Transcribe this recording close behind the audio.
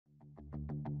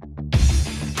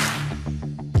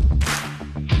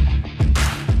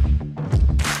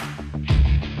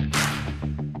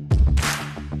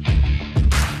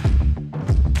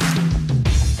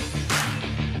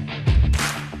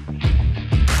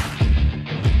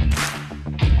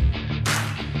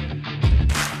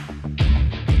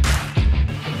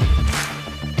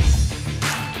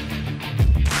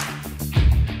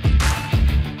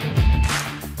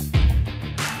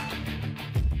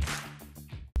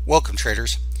Welcome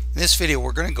traders. In this video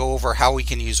we're going to go over how we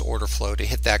can use order flow to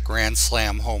hit that grand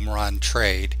slam home run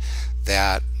trade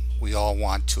that we all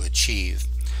want to achieve.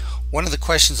 One of the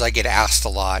questions I get asked a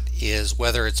lot is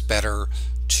whether it's better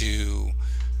to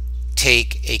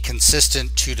take a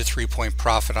consistent 2 to 3 point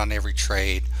profit on every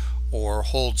trade or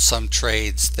hold some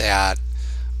trades that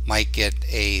might get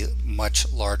a much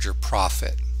larger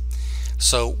profit.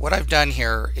 So what I've done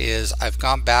here is I've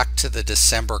gone back to the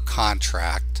December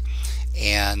contract,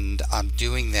 and I'm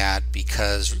doing that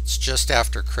because it's just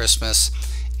after Christmas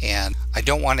and I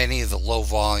don't want any of the low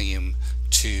volume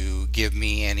to give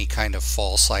me any kind of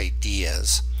false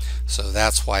ideas. So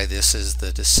that's why this is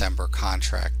the December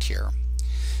contract here.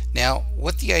 Now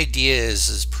what the idea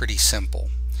is pretty simple.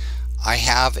 I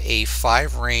have a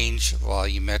 5 range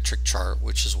volumetric chart,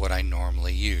 which is what I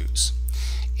normally use.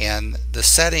 And the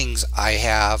settings I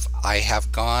have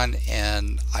gone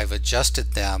and I've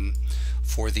adjusted them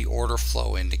for the order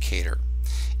flow indicator.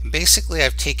 And basically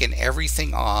I've taken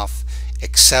everything off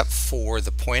except for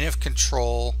the point of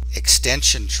control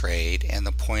extension trade and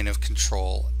the point of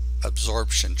control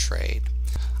absorption trade.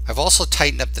 I've also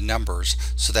tightened up the numbers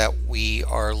so that we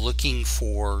are looking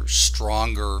for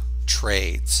stronger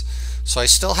trades. So I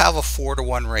still have a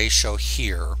 4-to-1 ratio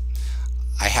here.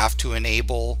 I have to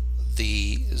enable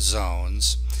the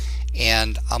zones,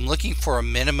 and I'm looking for a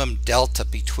minimum delta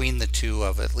between the two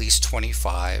of at least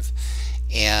 25,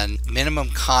 and minimum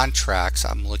contracts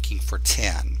I'm looking for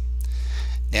 10.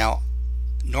 Now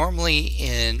normally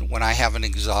when I have an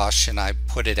exhaustion I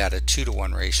put it at a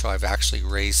 2-to-1 ratio. I've actually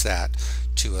raised that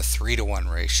to a 3-to-1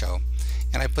 ratio,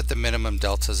 and I put the minimum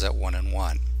deltas at 1 and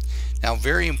 1. Now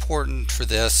very important for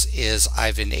this is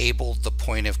I've enabled the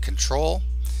point of control,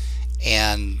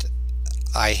 and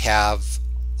I have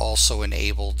also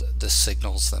enabled the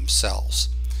signals themselves.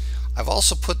 I've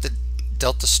also put the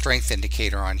delta strength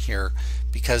indicator on here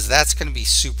because that's going to be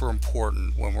super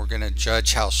important when we're going to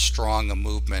judge how strong a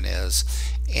movement is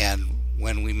and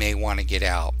when we may want to get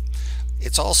out.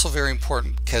 It's also very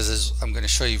important because, as I'm going to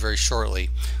show you very shortly,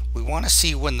 we want to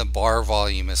see when the bar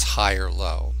volume is high or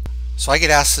low. So I get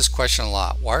asked this question a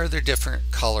lot. Why are there different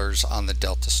colors on the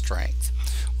delta strength?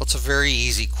 Well, it's a very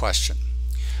easy question.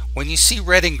 When you see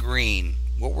red and green,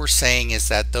 what we're saying is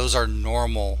that those are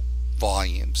normal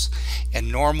volumes,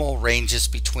 and normal ranges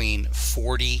between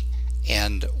 40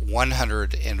 and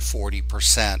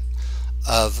 140%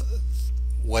 of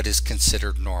what is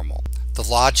considered normal. The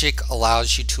logic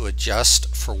allows you to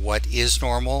adjust for what is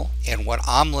normal, and what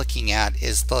I'm looking at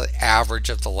is the average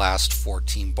of the last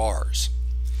 14 bars.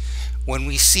 When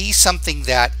we see something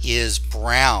that is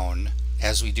brown,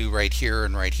 as we do right here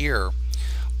and right here,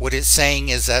 what it's saying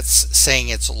is that's saying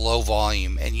it's low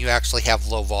volume, and you actually have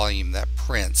low volume that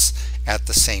prints at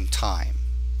the same time.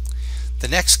 The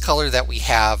next color that we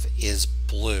have is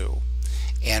blue,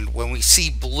 and when we see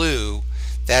blue,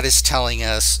 that is telling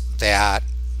us that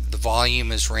the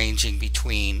volume is ranging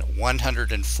between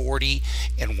 140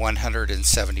 and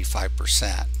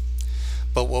 175%.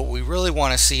 But what we really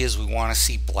want to see is we want to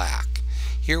see black.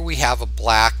 Here we have a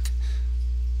black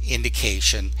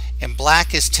indication, and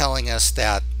black is telling us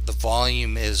that the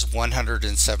volume is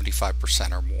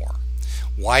 175% or more.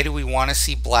 Why do we want to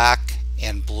see black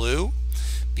and blue?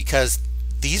 Because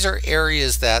these are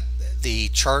areas that the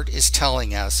chart is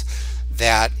telling us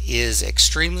that is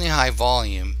extremely high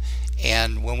volume,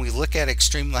 and when we look at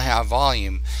extremely high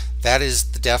volume, that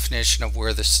is the definition of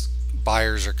where the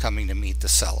buyers are coming to meet the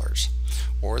sellers,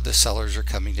 or the sellers are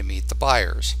coming to meet the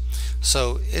buyers.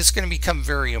 So it's going to become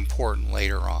very important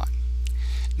later on.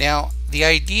 Now the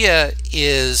idea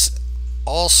is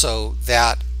also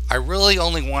that I really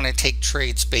only want to take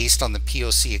trades based on the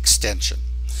POC extension.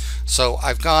 So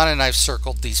I've gone and I've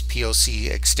circled these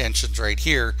POC extensions right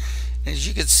here, and as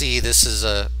you can see, this is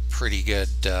a pretty good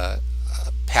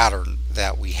pattern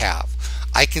that we have.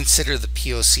 I consider the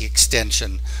POC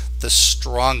extension the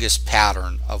strongest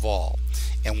pattern of all.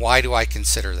 And why do I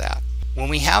consider that? When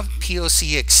we have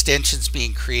POC extensions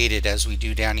being created, as we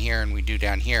do down here and we do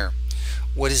down here,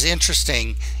 what is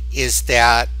interesting is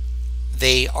that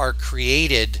they are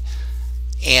created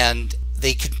and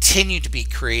they continue to be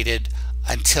created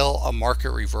until a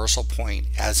market reversal point,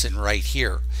 as in right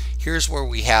here. Here's where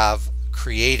we have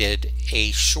created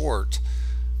a short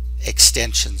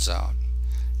extension zone.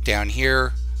 Down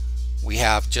here we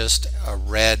have just a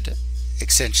red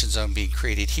extension zone being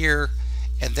created here,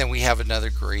 and then we have another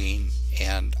green,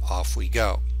 and off we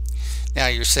go. Now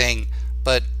you're saying,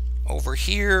 but over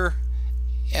here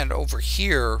and over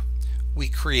here we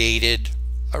created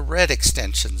a red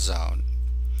extension zone.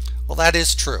 Well, that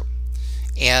is true,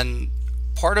 and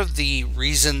part of the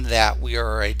reason that we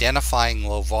are identifying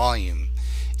low volume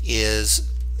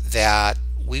is that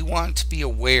we want to be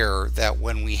aware that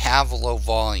when we have low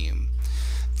volume,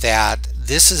 that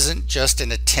this isn't just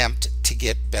an attempt to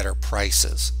get better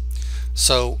prices.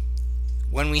 So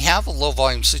when we have a low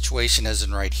volume situation, as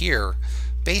in right here,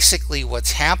 basically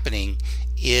what's happening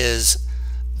is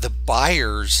the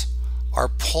buyers are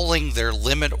pulling their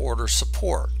limit order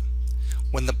support.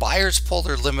 When the buyers pull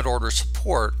their limit order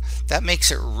support, that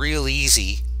makes it real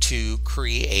easy to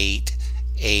create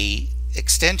a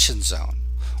extension zone.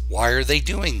 Why are they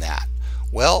doing that?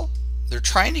 Well, they're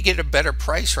trying to get a better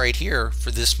price right here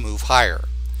for this move higher.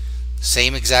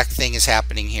 Same exact thing is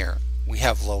happening here. We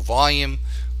have low volume,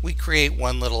 we create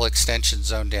one little extension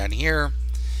zone down here,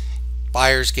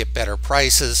 buyers get better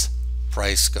prices,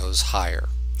 price goes higher.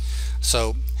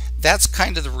 So that's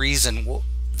kind of the reason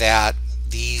that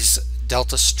these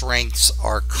delta strengths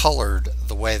are colored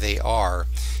the way they are,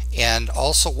 and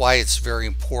also why it's very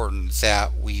important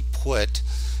that we put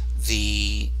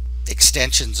the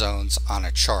extension zones on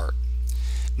a chart.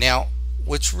 Now,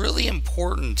 what's really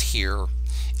important here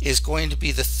is going to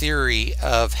be the theory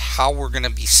of how we're going to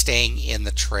be staying in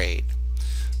the trade.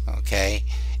 Okay,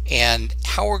 and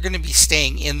how we're going to be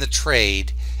staying in the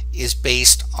trade is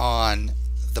based on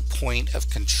the point of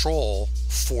control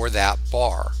for that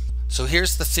bar. So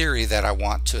here's the theory that I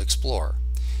want to explore.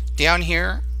 Down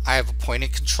here I have a point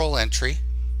of control entry,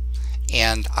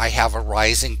 and I have a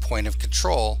rising point of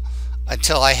control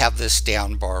until I have this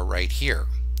down bar right here.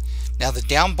 Now the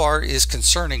down bar is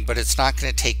concerning, but it's not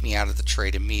going to take me out of the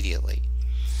trade immediately.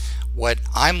 What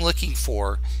I'm looking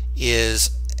for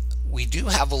is, we do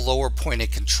have a lower point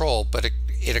of control, but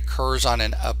it occurs on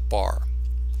an up bar.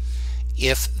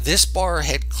 If this bar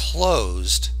had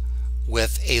closed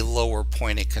with a lower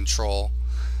point of control,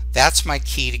 that's my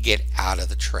key to get out of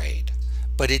the trade.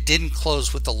 But it didn't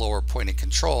close with the lower point of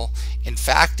control. In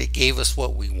fact, it gave us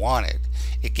what we wanted.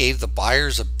 It gave the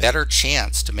buyers a better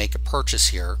chance to make a purchase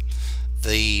here.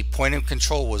 The point of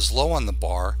control was low on the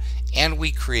bar, and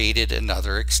we created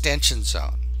another extension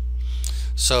zone.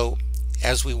 So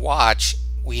as we watch,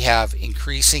 we have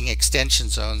increasing extension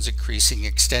zones,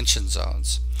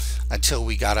 until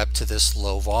we got up to this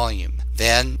low volume.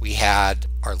 Then we had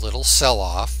our little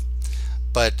sell-off,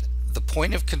 but the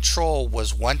point of control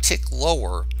was one tick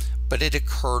lower, but it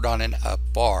occurred on an up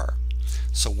bar.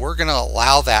 So we're going to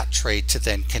allow that trade to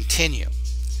then continue.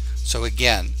 So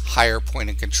again, higher point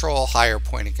of control, higher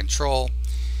point of control.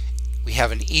 We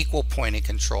have an equal point of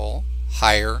control,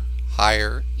 higher,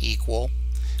 higher, equal,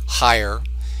 higher.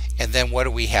 And then what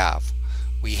do we have?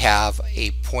 We have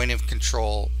a point of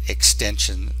control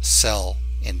extension sell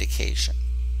indication.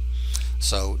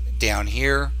 So down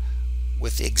here,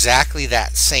 with exactly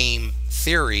that same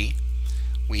theory,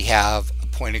 we have a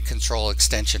point of control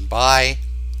extension buy,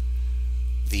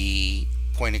 the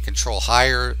point of control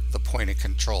higher, the point of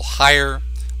control higher,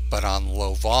 but on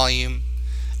low volume.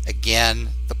 Again,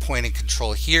 the point of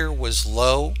control here was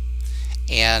low,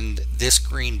 and this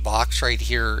green box right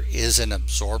here is an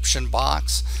absorption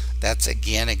box. That's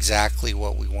again exactly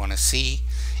what we want to see,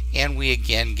 and we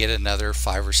again get another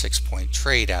 5 or 6 point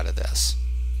trade out of this.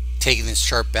 Taking this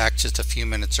chart back just a few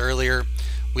minutes earlier,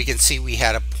 we can see we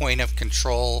had a point of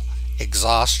control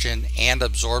exhaustion and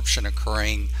absorption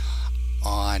occurring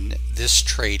on this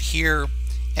trade here,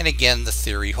 and again the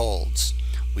theory holds.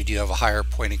 We do have a higher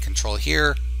point of control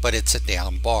here, but it's a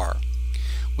down bar.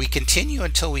 We continue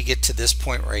until we get to this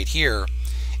point right here,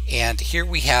 and here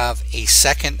we have a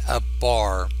second up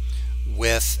bar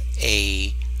with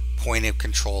a point of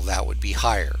control that would be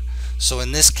higher. So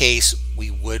in this case, we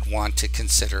would want to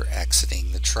consider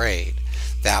exiting the trade.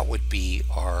 That would be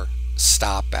our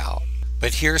stop out.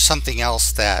 But here's something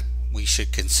else that we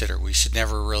should consider. We should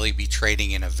never really be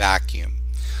trading in a vacuum.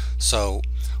 So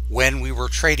when we were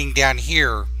trading down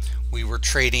here, we were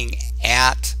trading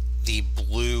at the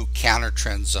blue counter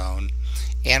trend zone,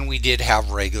 and we did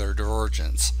have regular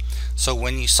divergence. So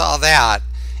when you saw that,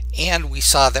 and we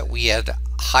saw that we had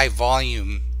high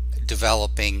volume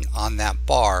developing on that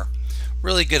bar,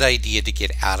 really good idea to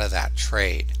get out of that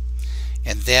trade.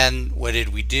 And then what did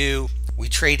we do? We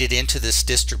traded into this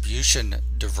distribution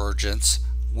divergence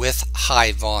with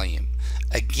high volume.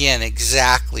 Again,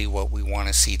 exactly what we want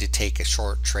to see to take a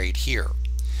short trade here.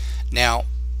 Now,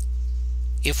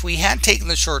 if we had taken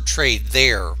the short trade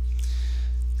there,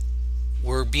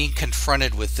 we're being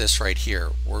confronted with this right here.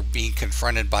 We're being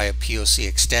confronted by a POC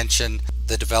extension,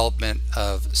 the development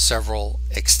of several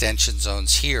extension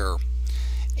zones here,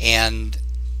 and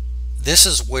this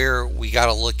is where we got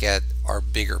to look at our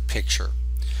bigger picture.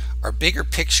 Our bigger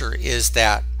picture is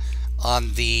that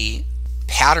on the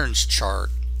patterns chart,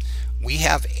 we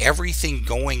have everything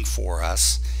going for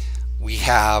us we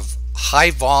have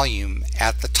high volume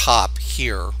at the top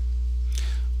here.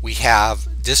 We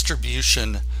have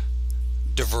distribution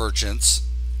divergence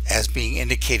as being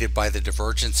indicated by the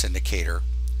divergence indicator.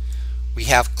 We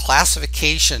have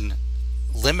classification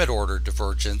limit order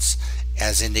divergence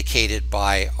as indicated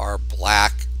by our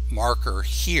black marker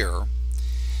here.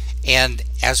 And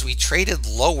as we traded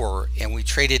lower and we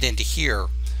traded into here,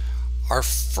 our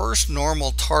first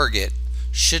normal target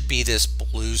should be this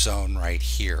blue zone right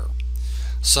here.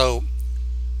 So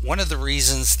one of the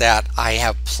reasons that I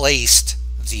have placed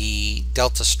the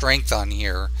delta strength on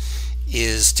here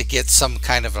is to get some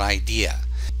kind of an idea.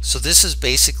 So this is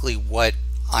basically what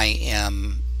I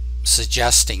am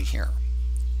suggesting here.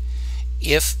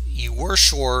 If you were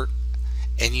short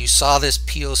and you saw this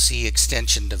POC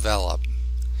extension develop,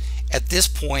 at this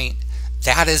point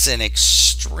that is an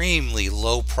extremely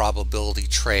low probability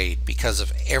trade because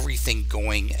of everything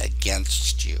going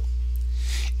against you.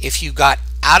 If you got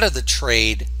out of the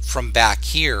trade from back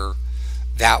here,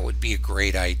 that would be a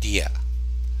great idea.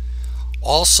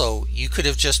 Also, you could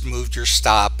have just moved your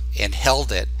stop and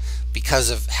held it because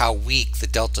of how weak the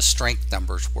delta strength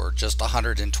numbers were, just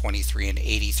 123 and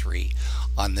 83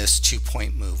 on this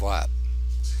 2-point move up.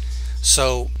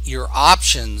 So your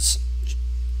options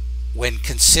when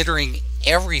considering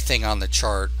everything on the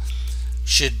chart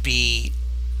should be,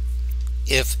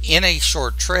 if in a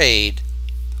short trade,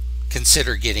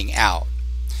 consider getting out.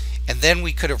 And then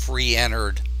we could have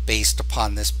re-entered based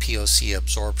upon this POC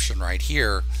absorption right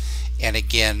here, and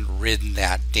again ridden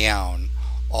that down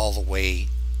all the way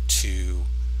to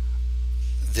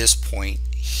this point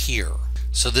here.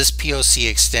 So this POC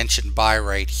extension buy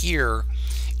right here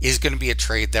is going to be a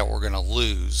trade that we're going to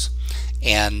lose,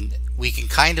 and we can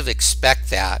kind of expect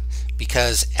that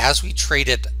because as we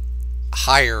traded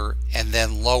higher and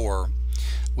then lower,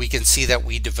 we can see that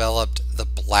we developed the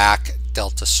black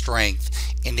delta strength,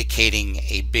 indicating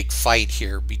a big fight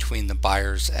here between the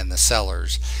buyers and the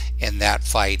sellers, and that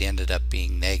fight ended up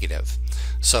being negative.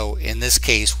 So in this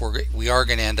case we are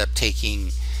going to end up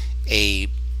taking a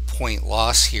point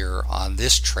loss here on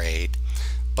this trade,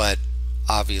 but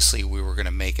obviously we were going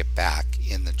to make it back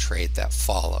in the trade that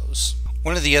follows.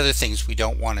 One of the other things we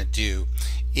don't want to do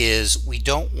is we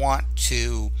don't want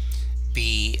to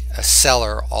be a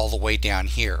seller all the way down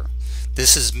here.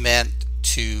 This is meant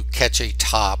to catch a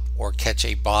top or catch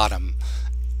a bottom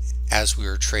as we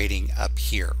were trading up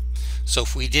here. So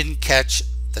if we didn't catch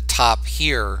the top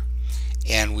here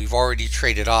and we've already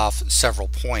traded off several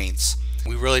points,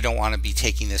 we really don't want to be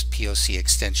taking this POC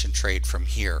extension trade from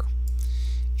here.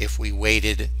 If we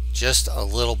waited just a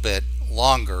little bit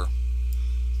longer,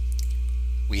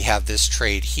 we have this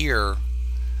trade here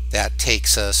that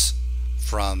takes us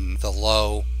from the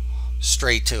low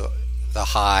straight to the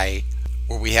high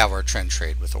where we have our trend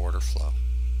trade with order flow.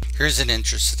 Here's an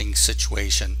interesting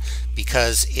situation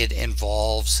because it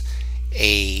involves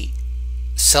a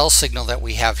sell signal that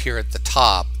we have here at the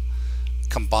top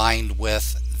combined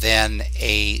with then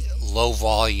a low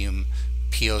volume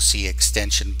POC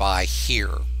extension buy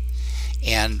here.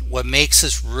 And what makes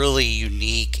this really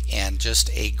unique and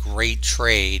just a great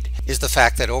trade is the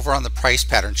fact that over on the price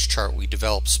patterns chart we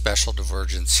developed special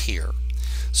divergence here.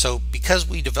 So because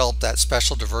we developed that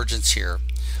special divergence here,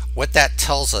 what that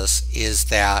tells us is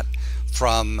that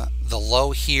from the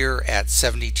low here at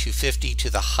 72.50 to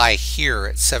the high here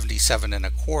at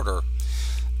 77.25,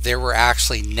 there were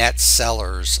actually net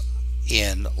sellers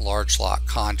in large lot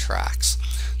contracts.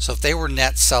 So if they were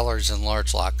net sellers in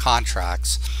large lot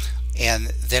contracts, and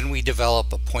then we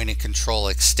develop a point of control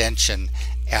extension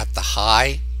at the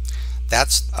high,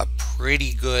 that's a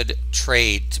pretty good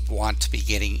trade to want to be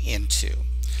getting into.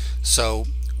 So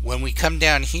when we come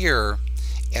down here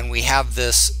and we have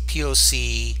this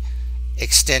POC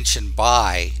extension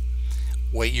buy,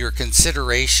 what your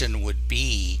consideration would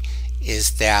be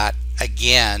is that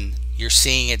again you're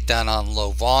seeing it done on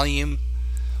low volume.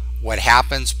 What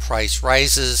happens? Price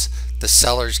rises, the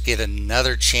sellers get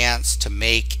another chance to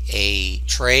make a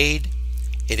trade.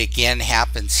 It again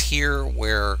happens here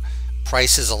where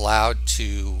price is allowed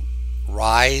to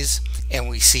rise, and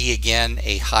we see again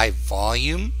a high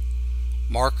volume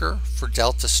marker for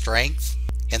delta strength,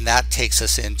 and that takes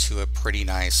us into a pretty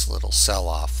nice little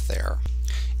sell-off there.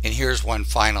 And here's one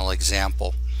final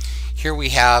example. Here we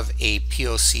have a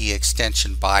POC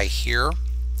extension buy here,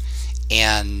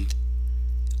 and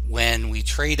when we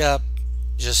trade up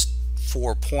just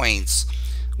 4 points,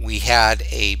 we had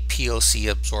a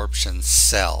POC absorption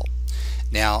sell.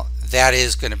 Now that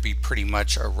is going to be pretty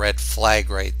much a red flag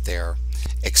right there,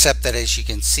 except that as you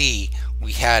can see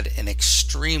we had an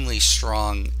extremely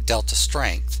strong delta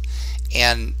strength,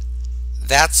 and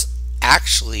that's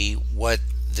actually what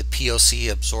the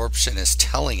POC absorption is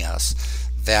telling us,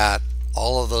 that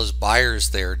all of those buyers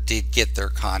there did get their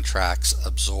contracts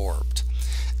absorbed.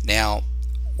 Now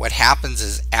what happens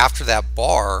is, after that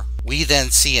bar, we then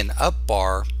see an up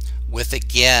bar with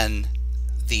again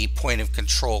the point of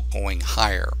control going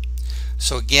higher.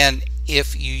 So again,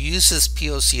 if you use this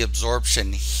POC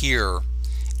absorption here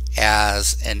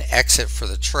as an exit for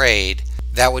the trade,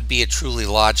 that would be a truly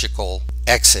logical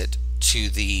exit to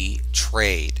the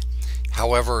trade.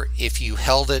 However, if you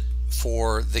held it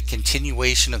for the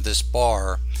continuation of this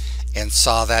bar and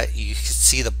saw that, you could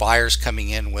see the buyers coming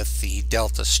in with the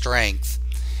delta strength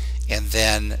and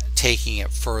then taking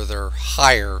it further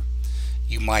higher,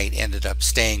 you might ended up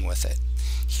staying with it.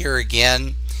 Here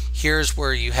again, here's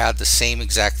where you had the same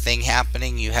exact thing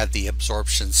happening. You had the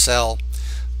absorption sell,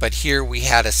 but here we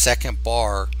had a second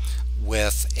bar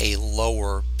with a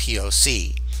lower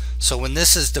POC. So when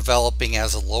this is developing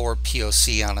as a lower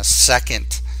POC on a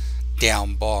second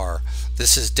down bar,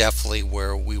 this is definitely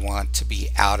where we want to be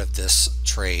out of this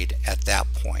trade at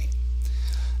that point.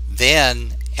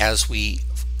 Then as we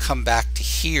come back to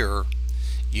here,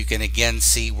 you can again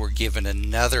see we're given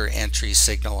another entry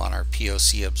signal on our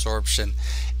POC absorption,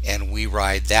 and we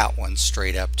ride that one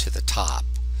straight up to the top.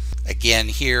 Again,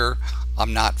 here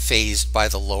I'm not phased by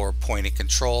the lower point of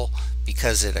control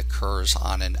because it occurs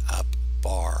on an up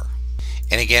bar.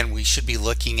 And again, we should be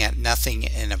looking at nothing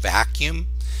in a vacuum,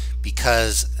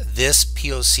 because this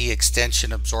POC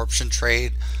extension absorption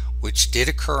trade, which did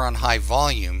occur on high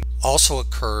volume, also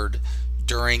occurred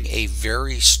during a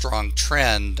very strong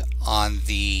trend on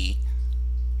the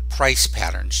price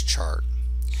patterns chart.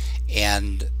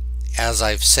 And as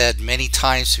I've said many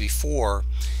times before,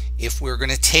 if we're going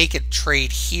to take a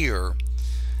trade here,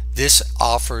 this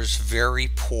offers very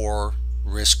poor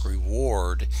risk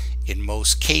reward in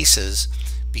most cases,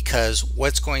 because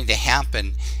what's going to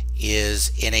happen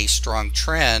is, in a strong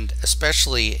trend,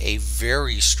 especially a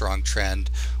very strong trend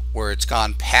where it's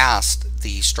gone past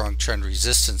the strong trend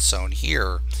resistance zone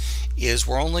here, is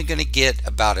we're only going to get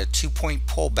about a 2-point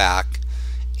pullback,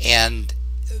 and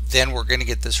then we're going to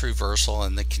get this reversal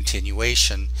and the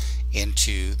continuation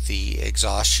into the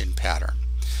exhaustion pattern.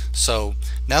 So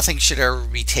nothing should ever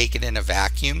be taken in a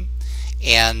vacuum,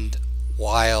 and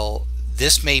while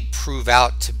this may prove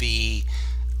out to be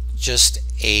just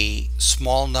a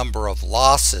small number of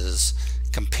losses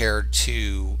compared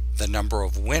to the number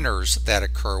of winners that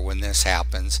occur when this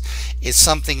happens, it's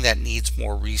something that needs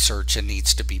more research and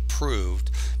needs to be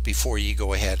proved before you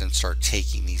go ahead and start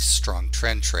taking these strong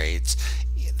trend trades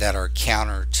that are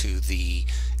counter to the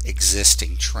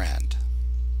existing trend.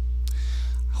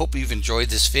 Hope you've enjoyed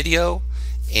this video,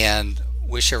 and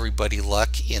wish everybody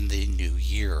luck in the new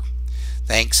year.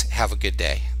 Thanks. Have a good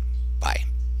day. Bye.